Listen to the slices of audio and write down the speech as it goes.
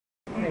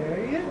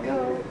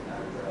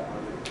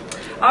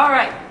All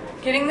right,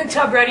 getting the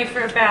tub ready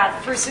for a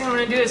bath. First thing I'm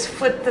going to do is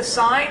flip the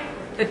sign.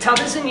 The tub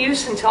is in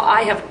use until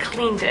I have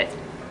cleaned it.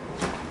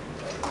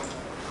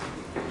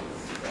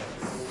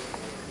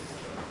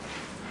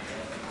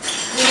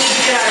 We need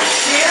to get our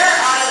chair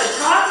out of the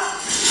tub.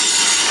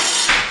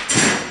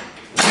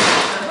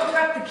 Hook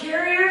up the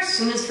carrier as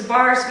soon as the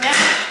bar is met.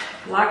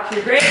 Lock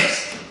your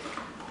brakes.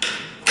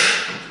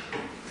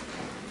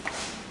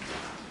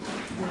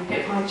 I'm going to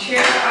get my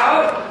chair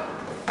out.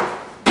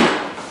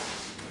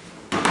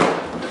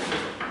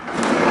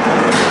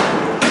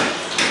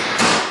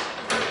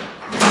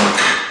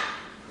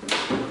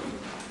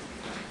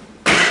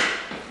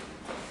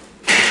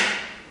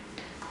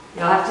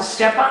 You'll have to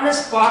step on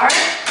this bar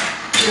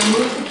to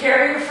remove the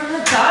carrier from the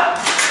tub.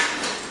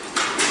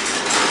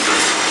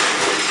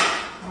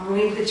 I'll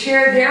leave the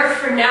chair there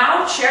for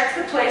now. Check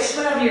the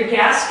placement of your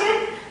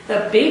gasket.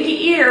 The big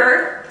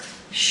ear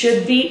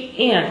should be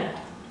in,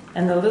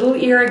 and the little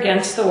ear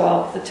against the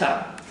wall of the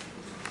tub.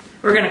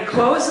 We're going to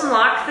close and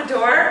lock the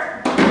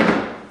door.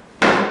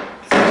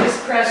 So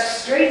just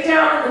press straight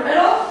down in the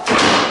middle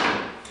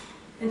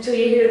until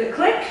you hear the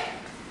click,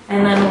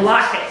 and then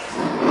lock it.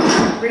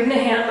 Bring the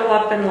handle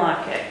up and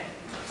lock it.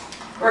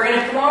 We're going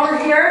to come over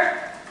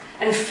here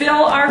and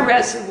fill our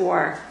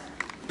reservoir.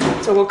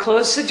 So we'll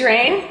close the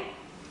drain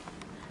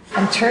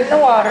and turn the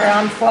water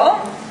on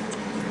full.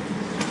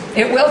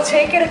 It will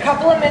take it a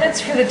couple of minutes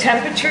for the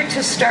temperature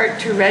to start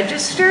to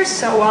register.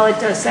 So while it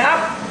does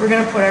that, we're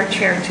going to put our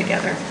chair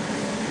together.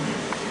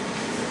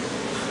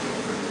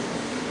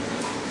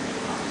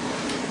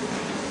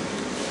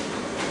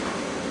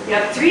 You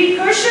have 3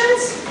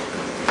 cushions.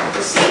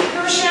 A seat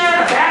cushion,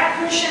 a back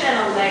cushion,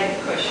 and a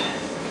leg cushion.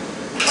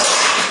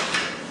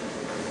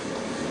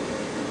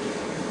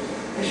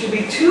 There should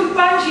be 2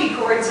 bungee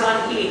cords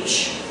on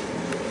each.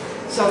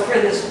 So for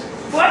this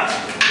foot,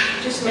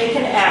 just make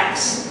an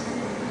X.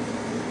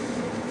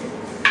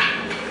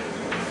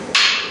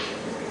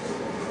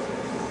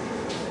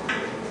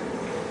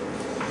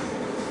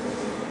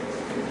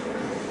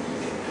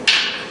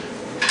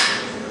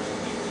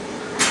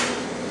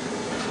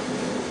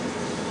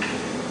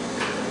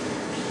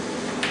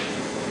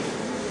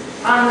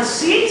 On the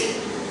seat,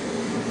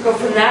 go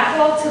from that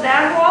hole to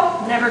that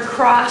hole. Never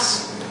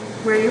cross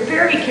where your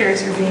berry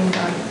cares are being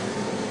done.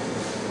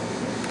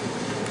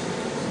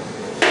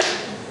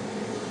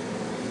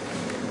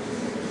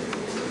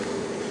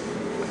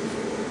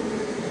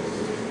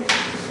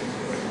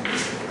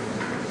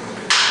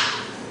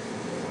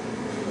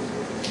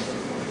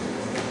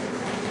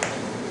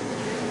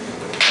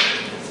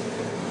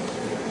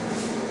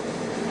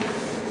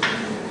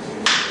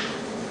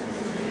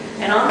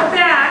 And on the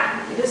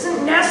back, it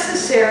isn't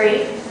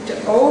necessary to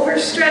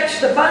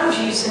overstretch the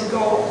bungees and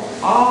go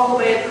all the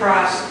way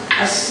across.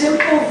 A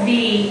simple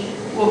V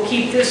will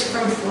keep this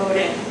from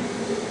floating.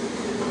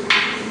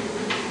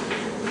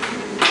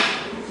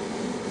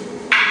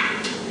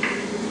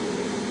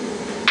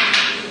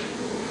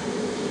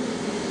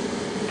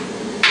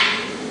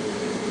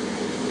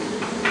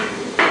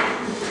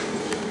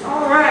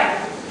 All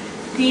right,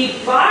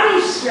 the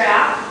body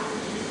strap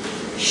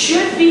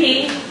should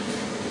be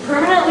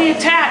permanently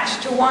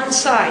attached to one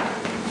side.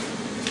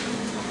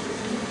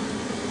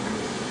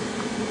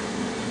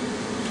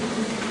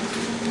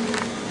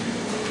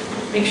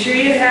 Make sure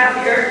you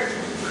have your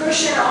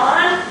cushion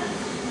on.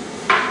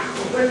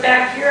 We'll put it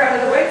back here out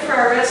of the way for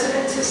our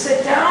resident to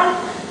sit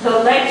down. The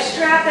leg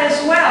strap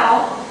as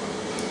well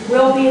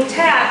will be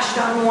attached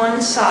on one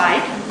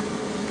side.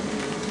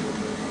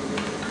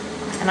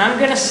 And I'm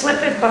going to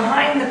slip it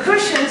behind the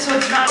cushion so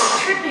it's not a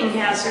tripping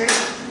hazard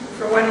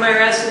for when my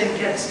resident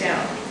gets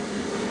down.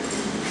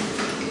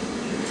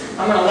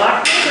 I'm going to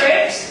lock the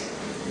brakes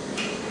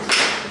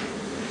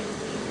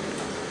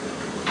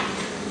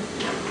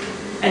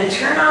and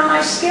turn on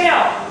my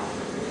scale.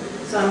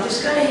 So I'm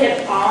just going to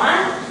hit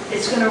on.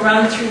 It's going to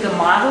run through the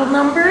model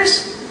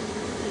numbers.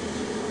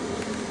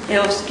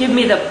 It'll give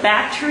me the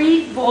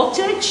battery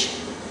voltage,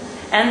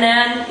 and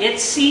then it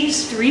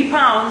sees 3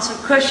 pounds of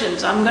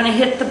cushions. I'm going to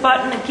hit the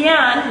button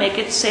again, make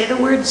it say the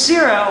word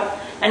 0,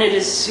 and it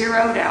is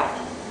zeroed out.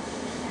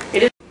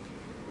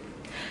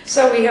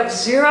 So we have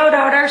zeroed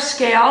out our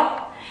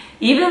scale.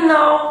 Even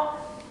though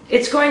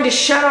it's going to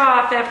shut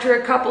off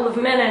after a couple of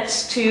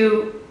minutes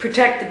to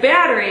protect the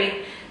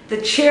battery,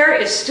 the chair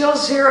is still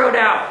zeroed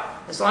out.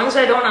 As long as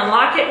I don't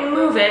unlock it and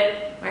move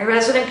it, my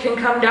resident can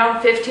come down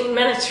 15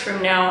 minutes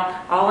from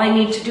now. All I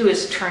need to do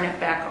is turn it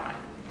back on.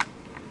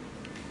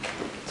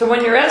 So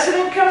when your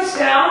resident comes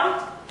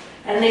down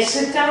and they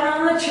sit down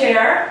on the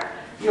chair,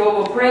 you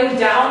will bring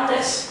down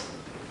this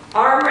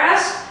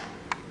armrest.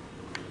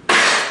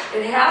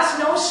 It has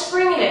no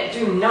spring in it.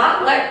 Do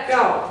not let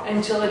go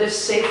until it is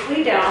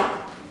safely down.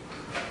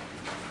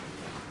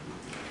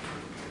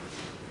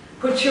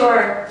 Put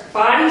your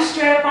body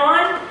strap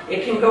on.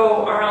 It can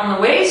go around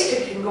the waist.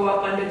 It can go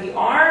up under the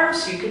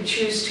arms. You can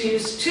choose to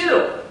use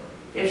 2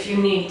 if you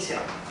need to.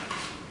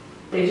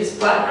 They just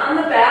button on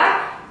the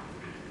back.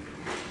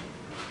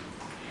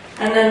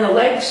 And then the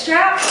leg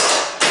strap,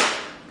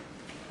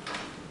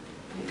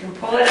 you can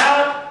pull it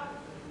out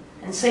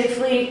and and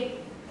safely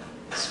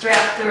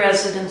strap the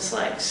resident's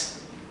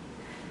legs.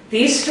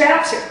 These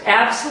straps are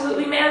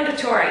absolutely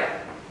mandatory.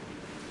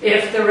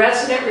 If the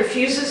resident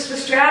refuses the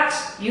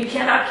straps, you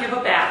cannot give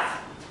a bath.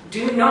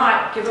 Do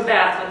not give a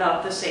bath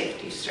without the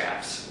safety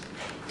straps.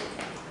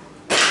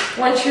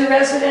 Once your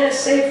resident is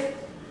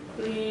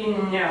safely,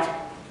 no.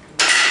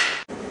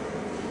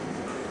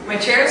 My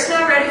chair is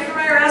now ready for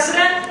my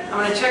resident. I'm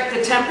going to check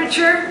the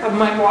temperature of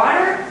my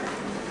water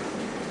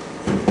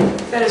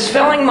that is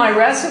filling my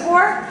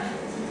reservoir.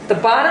 The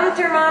bottom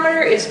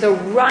thermometer is the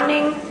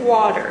running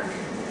water.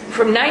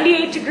 From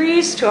 98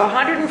 degrees to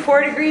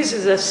 104 degrees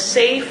is a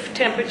safe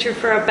temperature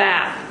for a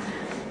bath.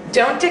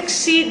 Don't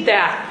exceed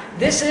that.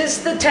 This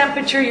is the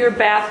temperature your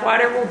bath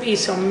water will be,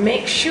 so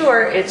make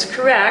sure it's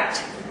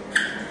correct.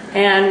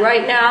 And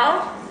right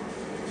now,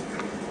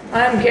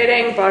 I'm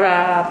getting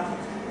I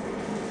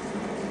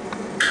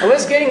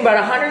was getting about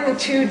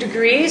 102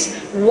 degrees.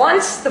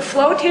 Once the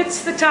float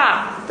hits the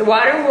top, the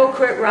water will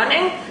quit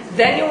running.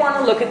 Then you want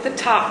to look at the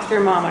top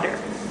thermometer.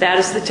 That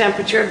is the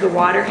temperature of the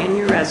water in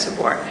your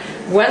reservoir.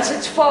 Once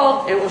it's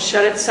full, it will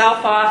shut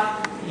itself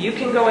off. You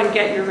can go and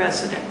get your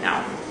resident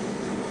now.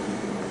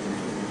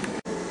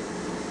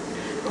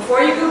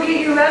 Before you go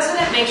get your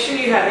resident, make sure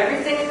you have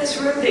everything in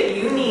this room that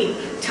you need.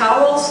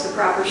 Towels, the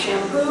proper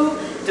shampoo.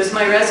 Does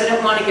my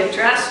resident want to get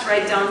dressed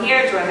right down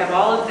here? Do I have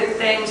all of their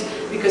things?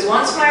 Because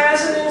once my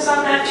resident is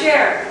on that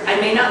chair, I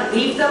may not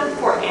leave them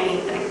for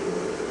anything.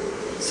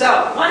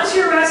 So once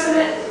your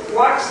resident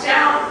walks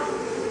down,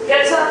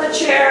 gets on the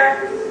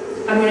chair,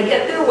 I'm going to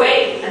get their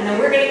weight, and then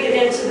we're going to get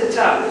into the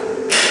tub.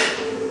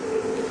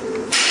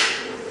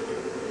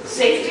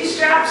 Safety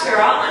straps are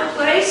all in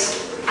place.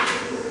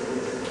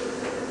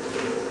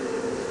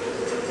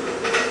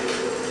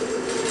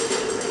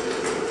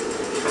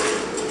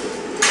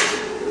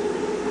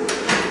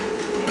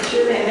 Make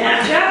sure they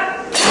match up.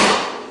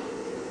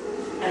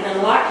 And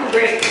then lock your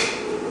brakes.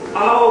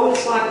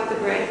 Always lock the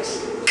brakes.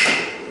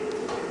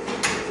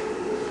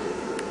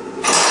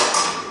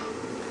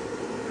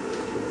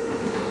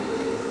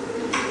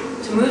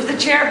 To move the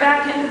chair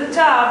back into the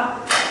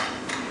tub,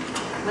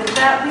 with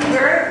that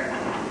lever,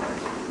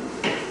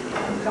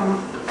 come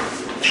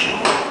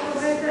all the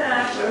way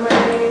back. What am I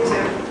doing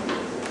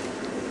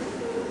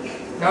to?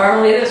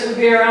 Normally this would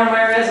be around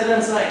my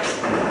resident's legs.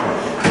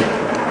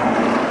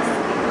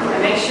 I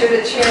make sure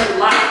the chair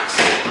locks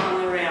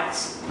on the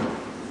rails.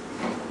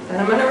 Then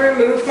I'm going to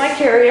remove my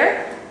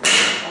carrier,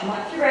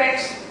 unlock your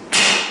brakes,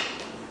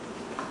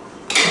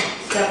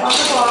 step on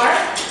the bar.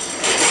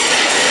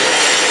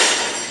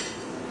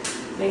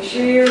 Make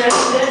sure your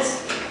resident's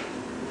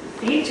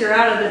feet are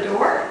out of the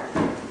door.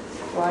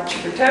 Watch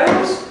your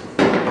toes.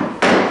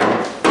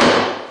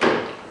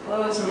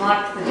 Close and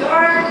lock the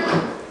door.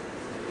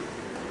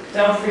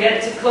 Don't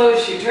forget to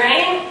close your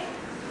drain.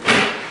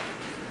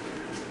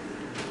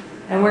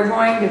 And we're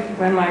going to,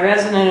 when my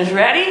resident is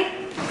ready,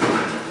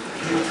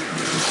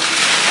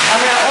 I'm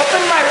going to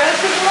open my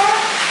reservoir,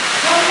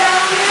 come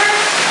down here,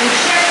 and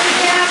check the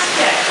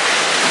gasket.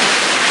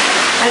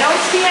 I don't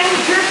see any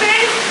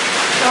dripping,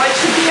 so it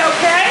should be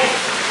okay.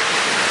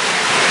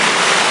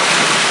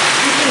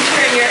 You can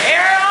turn your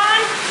air on.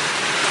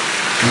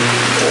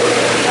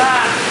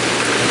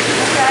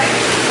 Okay.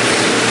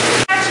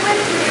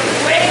 Attachment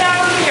way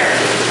down here.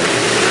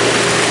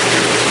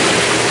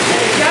 And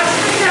adjust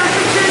the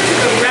temperature to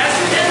the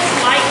resident's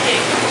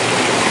liking.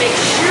 Make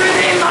sure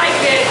they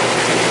like it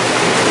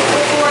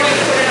before you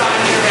put it on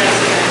your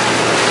resident.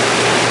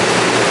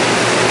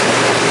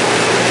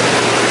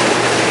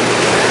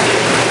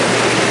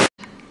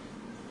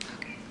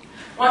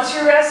 Once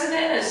your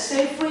resident is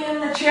safely in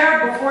the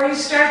chair, before you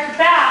start the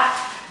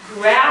bath,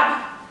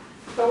 grab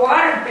the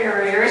water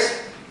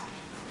barriers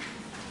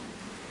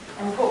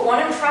and put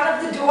one in front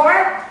of the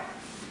door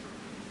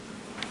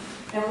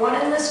and one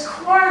in this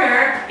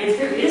corner. If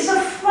there is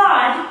a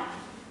flood,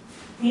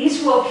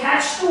 these will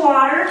catch the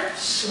water,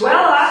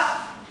 swell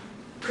up,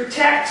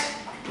 protect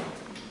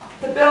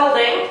the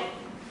building.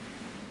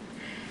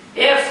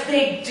 If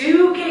they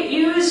do get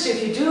used,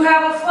 if you do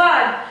have a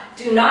flood,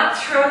 do not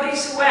throw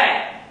these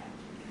away.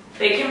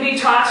 They can be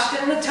tossed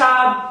in the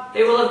tub.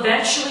 They will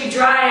eventually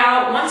dry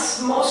out.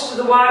 Once most of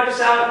the water's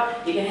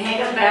out, you can hang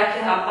them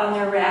back up on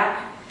their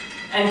rack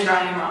and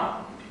dry them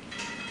out.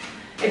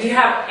 If you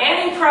have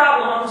any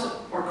problems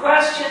or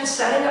questions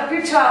setting up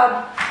your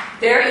tub,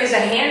 there is a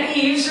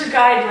handy user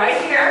guide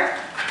right here.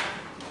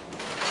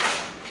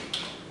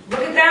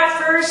 Look at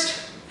that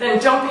first, then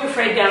don't be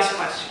afraid to ask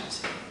questions.